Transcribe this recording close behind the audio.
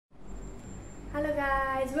Hello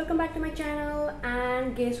guys, welcome back to my channel.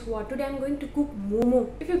 And guess what, today I'm going to cook Momo.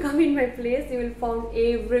 If you come in my place, you will find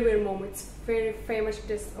everywhere Momo. It's very famous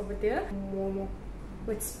dish over there, Momo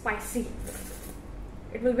with spicy.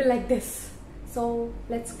 It will be like this. So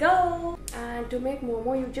let's go. And to make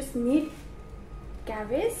Momo, you just need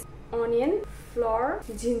cabbage, onion, flour,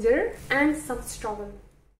 ginger and some strawberry.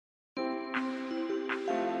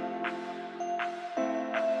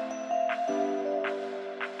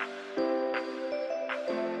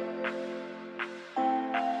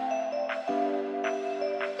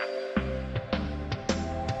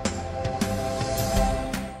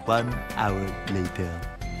 One hour later.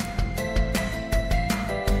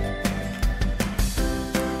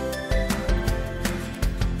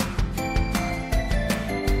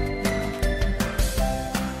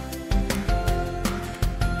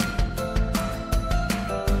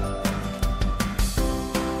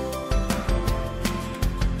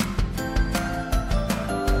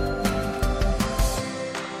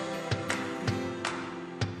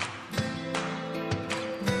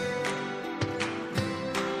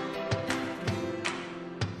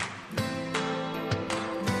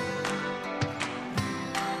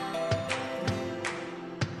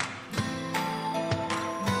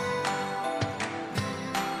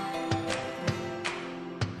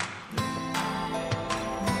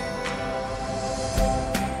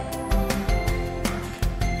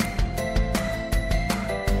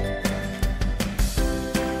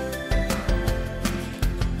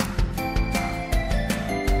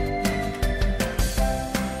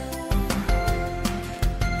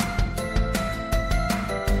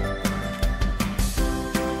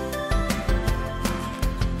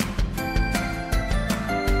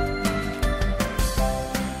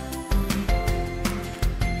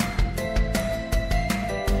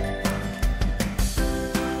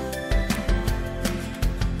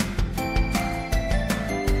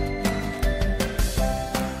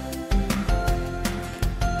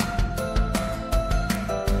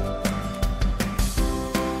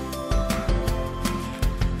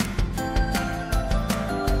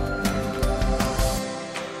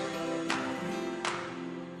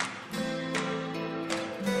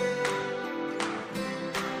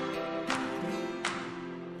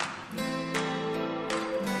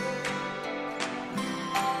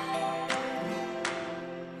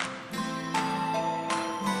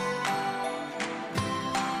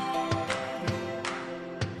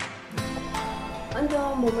 अन्त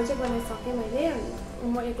मोमो चाहिँ बनाइसकेँ मैले।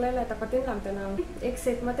 म एक्लैलाई त कति पनि लाग्दैन, एक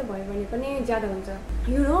set मात्रै भयो भने पनि ज्यादा हुन्छ।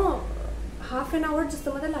 You know half an hour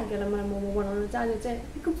जस्तो मात्रै लाग्यो होला मलाई मोमो बनाउनु चाहिँ। आज चाहिँ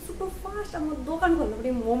एकदम सुपर फास्ट। अब म दोकान खोल्नु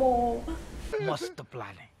पनि मोमो मस्त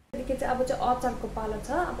प्लान है। त्यतिकै चाहिँ अब चाहिँ अचारको पालो छ।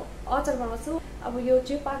 अब अचार बनाउँछु। अब यो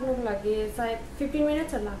चाहिँ पाक्नुको लागि सायद 15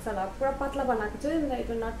 मिनट्सहरू लाग्छ होला। पुरा पतला बनाएको छु, it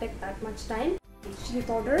will not take that much time. Chilli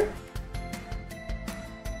powder,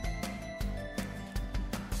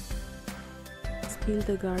 peel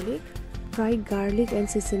the garlic, fried garlic and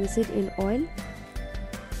sesame seed in oil.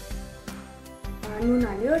 नुन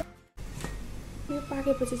हाल्यो। यो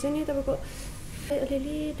पाकेपछि चाहिँ नि तपाईको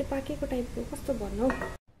अलिअलि त्यो पाकेको टाइपको कस्तो भन्नु,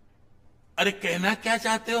 अरे कहना क्या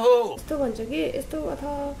चाहते हो? यस्तो भन्छ कि यस्तो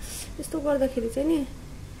अथवा यस्तो गर्दाखेरि चाहिँ नि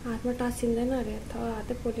हातमा टाँसिँदैन अरे, अथवा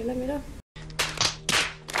हातै पोलेला मेरो।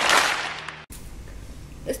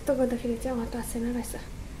 यस्तो गर्दाखेरि चाहिँ टाँसेन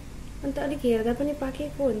रहेछ। अन्त अलिक हेर्दा पनि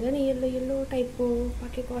पाकेको हुन्छ नि, येल्लो येल्लो टाइपको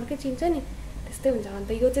पाकेको अर्कै चिन्छ नि, त्यस्तै हुन्छ।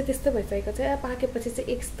 अन्त यो चाहिँ त्यस्तै भइसकेको चाहिँ पाकेपछि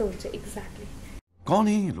चाहिँ यस्तो हुन्छ एक्ज्याक्टली। कौन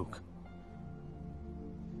है ये लोग?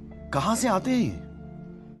 कहाँ से आते हैं?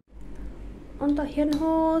 अन्त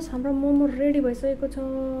हेर्नुहोस्, हाम्रो मोमो रेडी भइसकेको छ।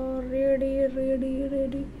 Ready ready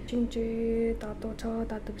ready. चिन्चे तातो छ,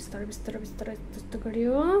 तातो बिस्तारै बिस्तारै बिस्तारै जस्तो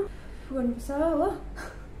गऱ्यो गर्नुपर्छ हो।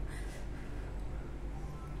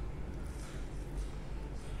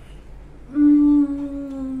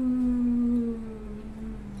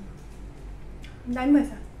 दामी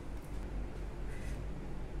भएछ।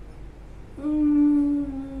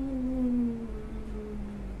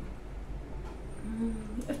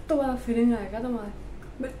 यस्तो वाला फिलिङ आयो क्या त मलाई,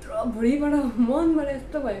 भित्र भुँडीबाट मनबाट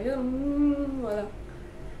यस्तो भयो क्या होला।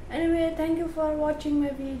 Anyway, thank you for watching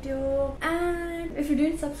my video, and if you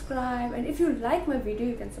didn't subscribe and if you like my video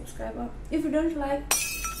you can subscribe, or if you don't like,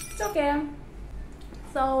 it's okay.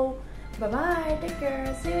 So bye bye, take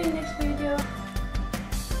care, see you in next video.